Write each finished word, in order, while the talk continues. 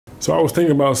So I was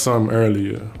thinking about something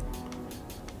earlier.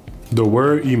 The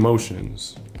word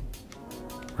emotions,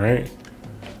 right?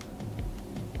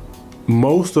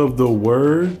 Most of the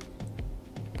word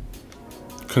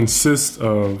consists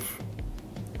of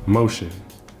motion.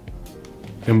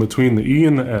 In between the E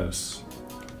and the S,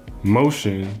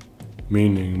 motion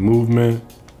meaning movement,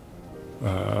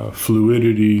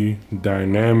 fluidity,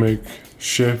 dynamic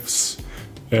shifts,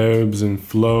 ebbs and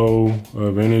flow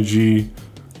of energy,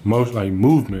 like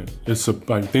movement. It's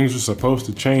like things are supposed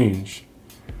to change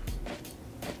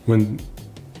when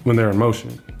they're in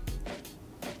motion.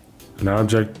 An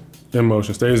object in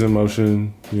motion stays in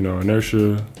motion,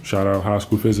 inertia, shout out high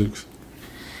school physics.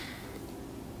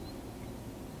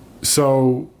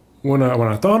 So when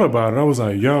I thought about it, I was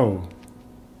like, yo,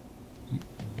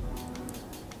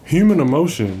 human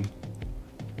emotion,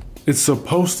 it's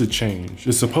supposed to change.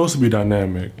 It's supposed to be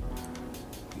dynamic.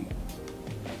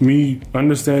 Me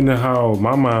understanding how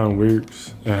my mind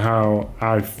works and how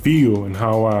I feel and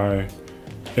how I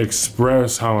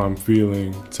express how I'm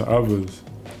feeling to others.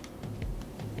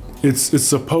 It's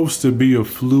supposed to be a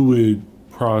fluid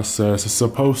process. It's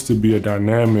supposed to be a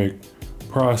dynamic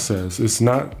process. It's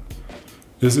not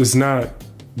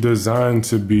designed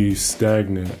to be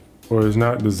stagnant, or it's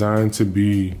not designed to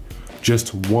be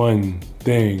just one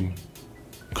thing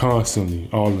constantly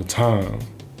all the time.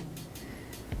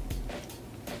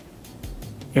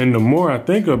 And the more I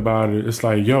think about it, it's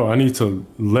like, yo, I need to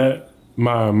let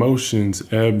my emotions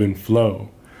ebb and flow.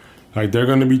 Like, there are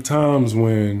gonna be times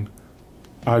when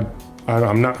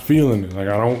I'm not feeling it. Like,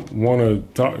 I don't wanna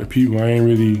talk to people. I ain't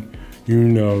really,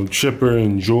 chipper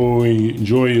and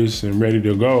joyous and ready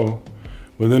to go.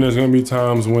 But then there's gonna be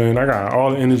times when I got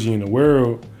all the energy in the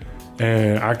world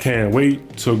and I can't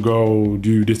wait to go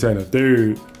do this, that, and the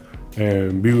third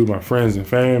and be with my friends and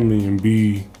family and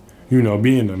be in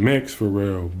the mix for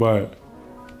real. But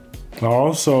I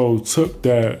also took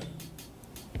that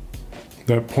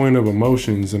point of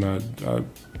emotions and I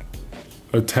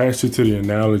attached it to the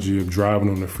analogy of driving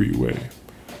on the freeway.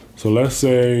 So let's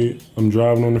say I'm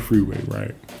driving on the freeway,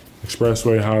 right?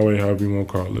 Expressway, highway, however you want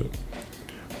to call it.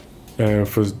 And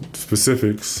for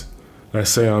specifics, let's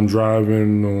say I'm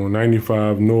driving on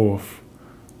 95 North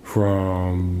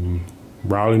from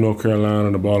Raleigh, North Carolina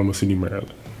to Baltimore City,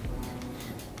 Maryland.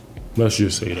 Let's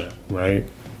just say that, right?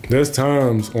 There's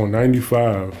times on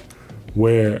 95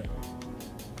 where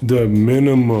the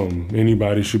minimum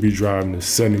anybody should be driving is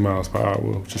 70 miles per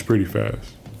hour, which is pretty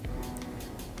fast.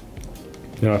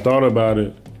 And I thought about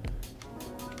it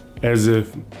as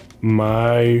if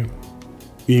my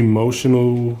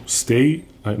emotional state,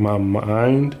 like my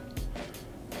mind,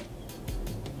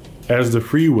 as the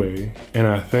freeway, and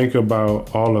I think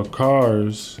about all the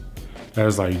cars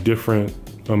as like different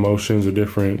emotions or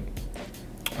different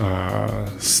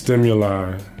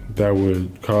stimuli that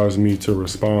would cause me to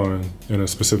respond in a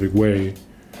specific way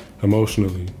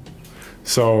emotionally.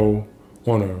 So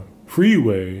on a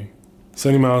freeway,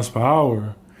 70 miles per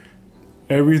hour,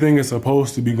 everything is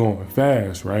supposed to be going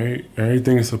fast, right?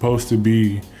 Everything is supposed to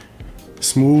be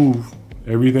smooth.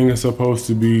 Everything is supposed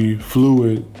to be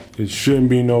fluid. It shouldn't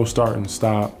be no start and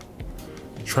stop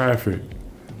traffic.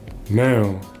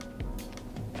 Now,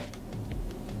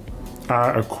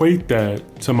 I equate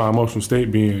that to my emotional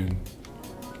state being,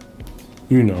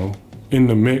 in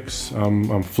the mix.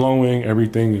 I'm flowing,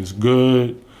 everything is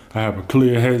good. I have a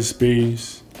clear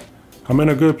headspace. I'm in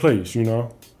a good place,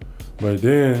 But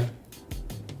then,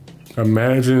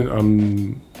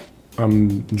 imagine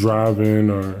I'm driving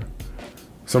or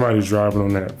somebody's driving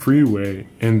on that freeway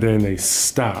and then they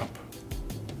stop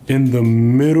in the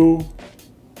middle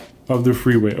of the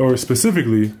freeway, or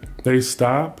specifically, they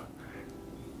stop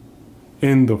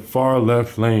in the far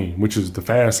left lane, which is the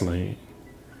fast lane.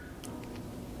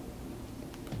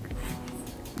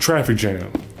 Traffic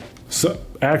jam,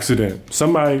 accident,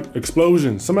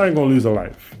 explosion, somebody gonna lose their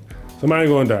life. Somebody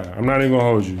gonna die. I'm not even gonna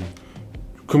hold you.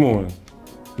 Come on.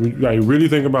 Like, really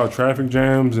think about traffic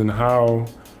jams and how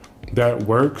that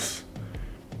works.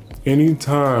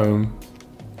 Anytime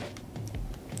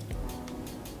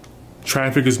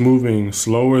traffic is moving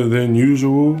slower than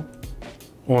usual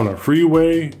on a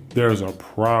freeway, there's a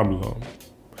problem.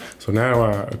 So now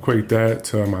I equate that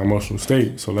to my emotional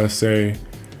state. So let's say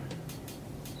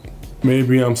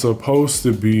maybe I'm supposed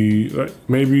to be,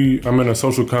 maybe I'm in a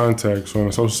social context or in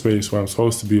a social space where I'm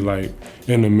supposed to be like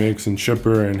in the mix and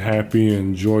chipper and happy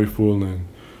and joyful and,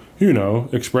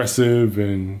 expressive,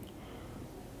 and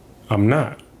I'm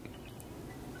not.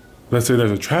 Let's say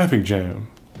there's a traffic jam.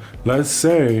 Let's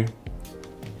say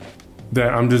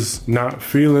that I'm just not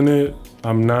feeling it.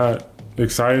 I'm not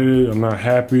excited. I'm not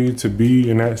happy to be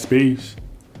in that space.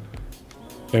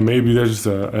 And maybe there's just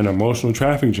an emotional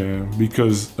traffic jam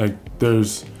because like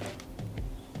there's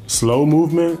slow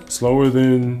movement, slower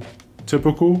than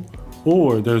typical,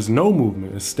 or there's no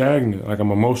movement, it's stagnant. Like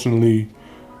I'm emotionally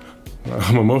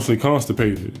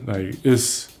constipated. Like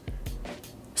it's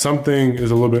something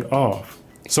is a little bit off.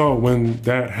 So when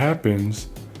that happens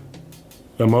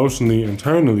emotionally,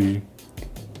 internally,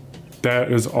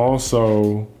 that is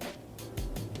also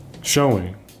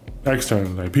showing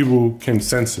externally. Like people can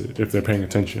sense it if they're paying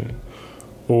attention.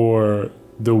 Or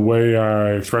the way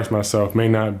I express myself may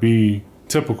not be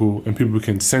typical and people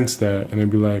can sense that and they'd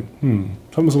be like,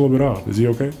 something's a little bit off. Is he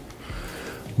okay?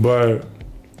 But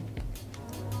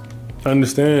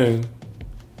understand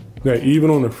that even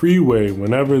on the freeway,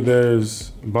 whenever there's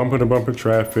bumper to bumper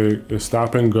traffic, there's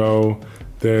stop and go,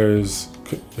 there's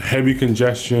heavy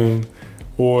congestion,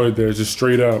 or there's just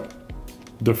straight up,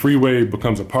 the freeway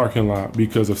becomes a parking lot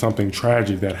because of something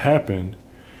tragic that happened.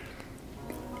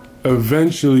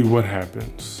 Eventually what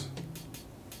happens?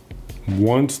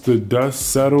 Once the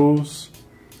dust settles,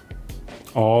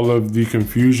 all of the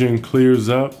confusion clears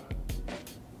up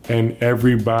and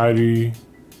everybody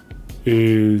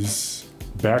is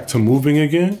back to moving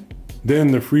again,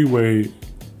 then the freeway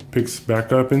picks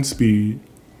back up in speed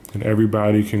and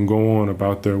everybody can go on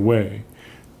about their way,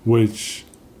 which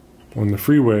on the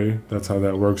freeway, that's how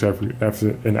that works after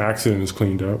an accident is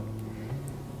cleaned up.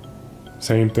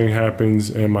 Same thing happens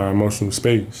in my emotional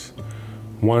space.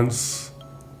 Once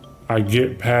I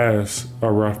get past a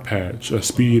rough patch, a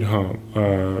speed hump,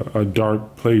 a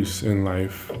dark place in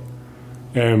life,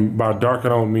 and by dark I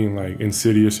don't mean like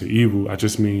insidious or evil, I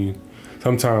just mean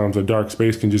sometimes a dark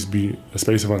space can just be a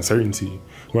space of uncertainty,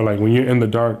 where like when you're in the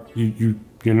dark, you're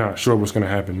not sure what's gonna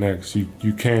happen next.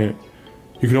 You can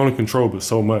only control but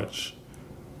so much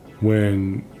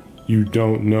when you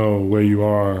don't know where you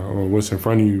are or what's in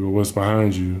front of you or what's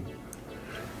behind you.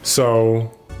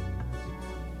 So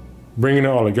bringing it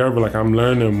all together, like I'm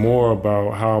learning more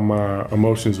about how my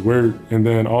emotions work, and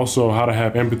then also how to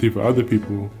have empathy for other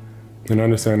people and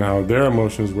understand how their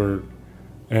emotions work,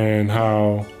 and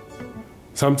how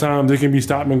sometimes it can be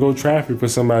stop and go traffic for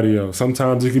somebody else.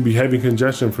 Sometimes it can be heavy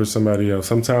congestion for somebody else.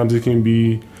 Sometimes it can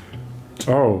be,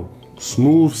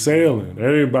 smooth sailing.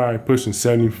 Everybody pushing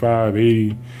 75,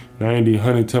 80, 90,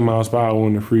 110 miles per hour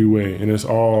on the freeway. And it's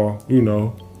all,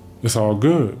 it's all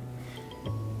good.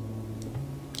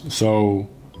 So,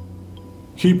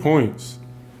 key points.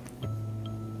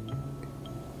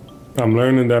 I'm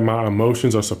learning that my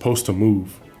emotions are supposed to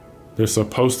move. They're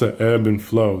supposed to ebb and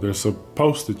flow. They're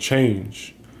supposed to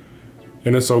change.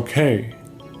 And it's okay.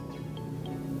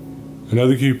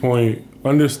 Another key point,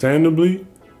 understandably,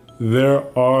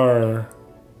 there are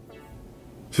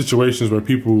situations where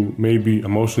people may be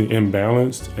emotionally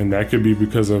imbalanced, and that could be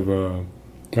because of a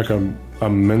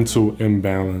mental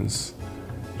imbalance.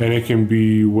 And it can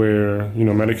be where,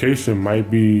 medication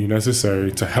might be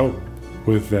necessary to help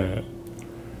with that.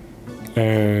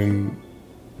 And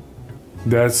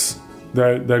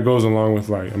that goes along with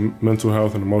like mental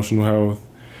health and emotional health,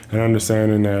 and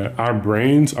understanding that our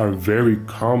brains are very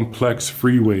complex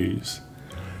freeways,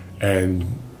 and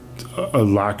a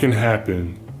lot can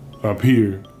happen up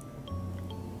here,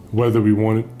 whether we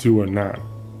want it to or not.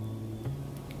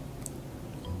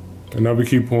 Another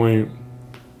key point,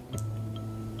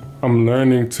 I'm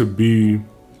learning to be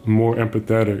more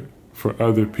empathetic for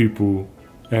other people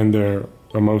and their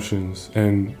emotions,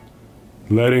 and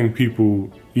letting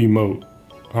people emote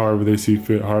however they see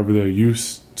fit, however they're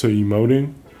used to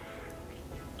emoting.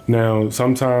 Now,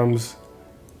 sometimes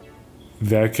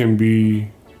that can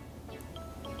be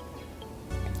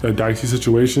a dicey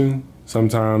situation.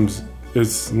 Sometimes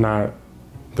it's not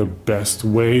the best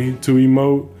way to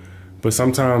emote, but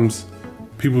sometimes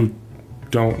people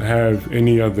don't have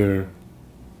any other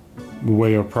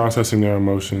way of processing their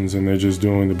emotions, and they're just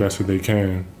doing the best that they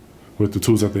can with the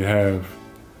tools that they have.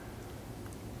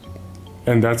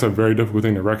 And that's a very difficult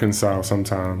thing to reconcile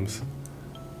sometimes,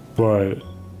 but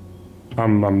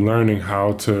I'm learning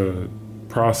how to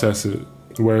process it,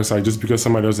 where it's like, just because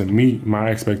somebody doesn't meet my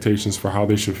expectations for how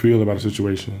they should feel about a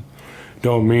situation,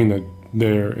 don't mean that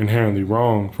they're inherently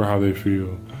wrong for how they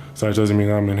feel. So that doesn't mean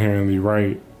I'm inherently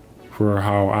right for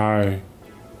how I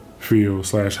feel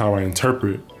 / how I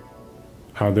interpret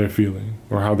how they're feeling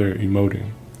or how they're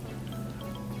emoting.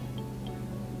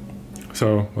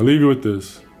 So I'll leave you with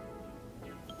this.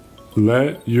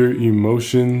 Let your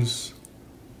emotions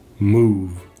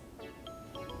move.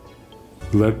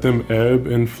 Let them ebb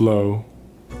and flow.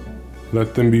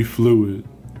 Let them be fluid.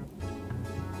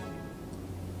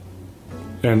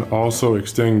 And also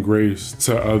extend grace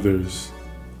to others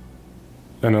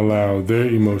and allow their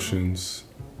emotions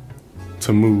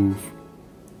to move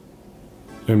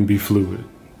and be fluid.